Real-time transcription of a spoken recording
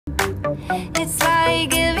It's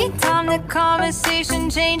like every time the conversation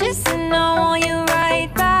changes, and I want you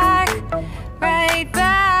right back, right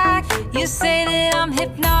back. You say that I'm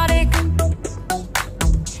hypnotic,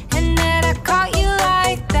 and that I caught you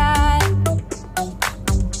like that.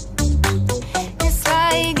 It's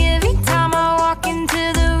like every time I walk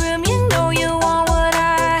into the room, you know you want what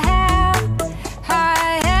I have,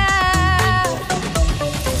 I have.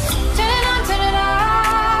 Turn it on, turn it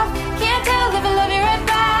off. Can't tell if I love you right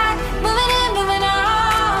back. Moving in, moving on.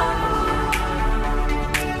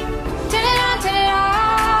 Turn it on, turn it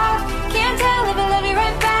off. Can't tell if I love you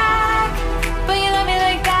right back, but you love me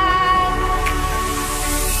like that.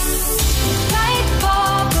 Light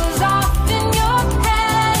bulb goes off in your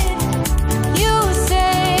head. You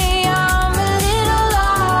say I'm a little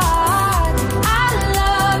odd. I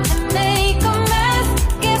love to make a mess.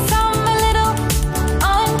 Guess I'm a little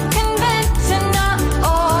unconventional.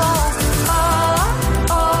 Oh, oh,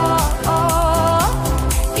 oh, oh.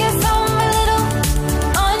 Guess I'm a little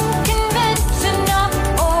unconventional.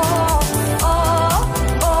 Oh, oh,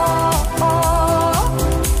 oh, oh.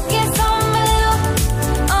 Guess I'm a little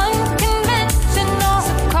unconventional.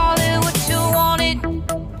 So call it what you wanted,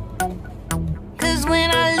 'cause when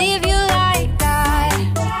I leave you like that,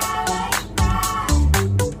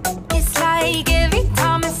 it's like every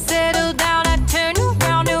time I settle down, I turn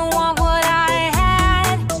around and want what I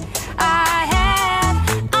had, I had.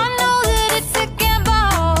 I know that it's a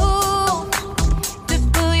gamble to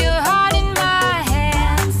put your heart in my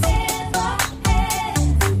hands,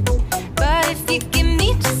 but if you give me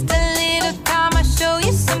just a little time, I'll show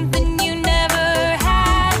you something you never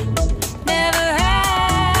had, never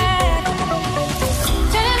had.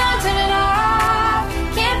 Turn it on, turn it off.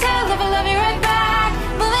 Can't tell if I love you right back.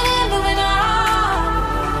 Moving in, moving on.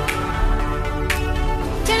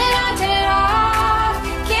 Turn it on, turn it off.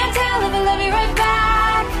 Can't tell if I love you right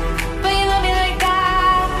back, but you love me like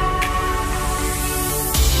that.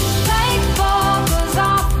 Light bulb goes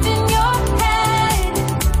off in your head.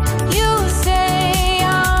 You say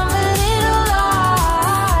I'm a little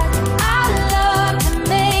odd. I love to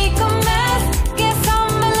make a mess. Guess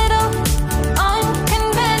I'm a little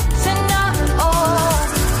unconventional. Oh,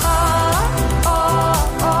 oh,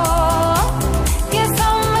 oh, oh. Guess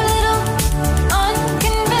I'm a little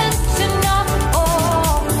unconventional. Oh,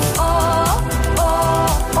 oh,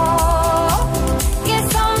 oh, oh. Guess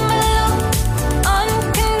I'm a little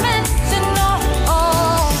unconventional.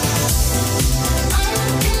 Oh,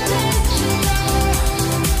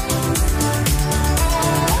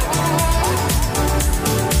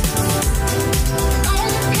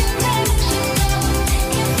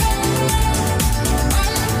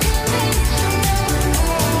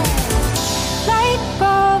 light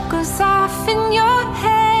bulb goes off in your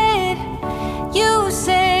head. You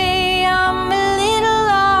say I'm a little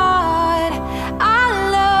odd. I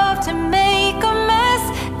love to make a mess.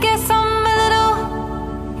 Guess I'm a little,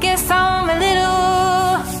 guess I'm a little.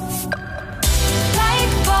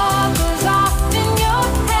 Light bulb goes off in your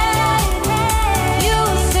head. You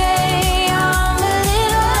say I'm a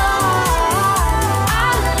little odd. I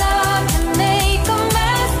love to make a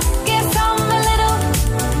mess. Guess I'm a little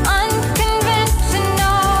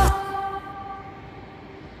unconventional.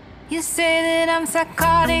 You say that I'm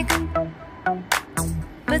psychotic,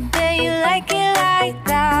 but then you like it like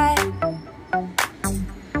that.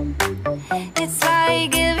 It's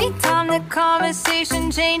like every time the conversation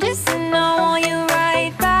changes, and I want you right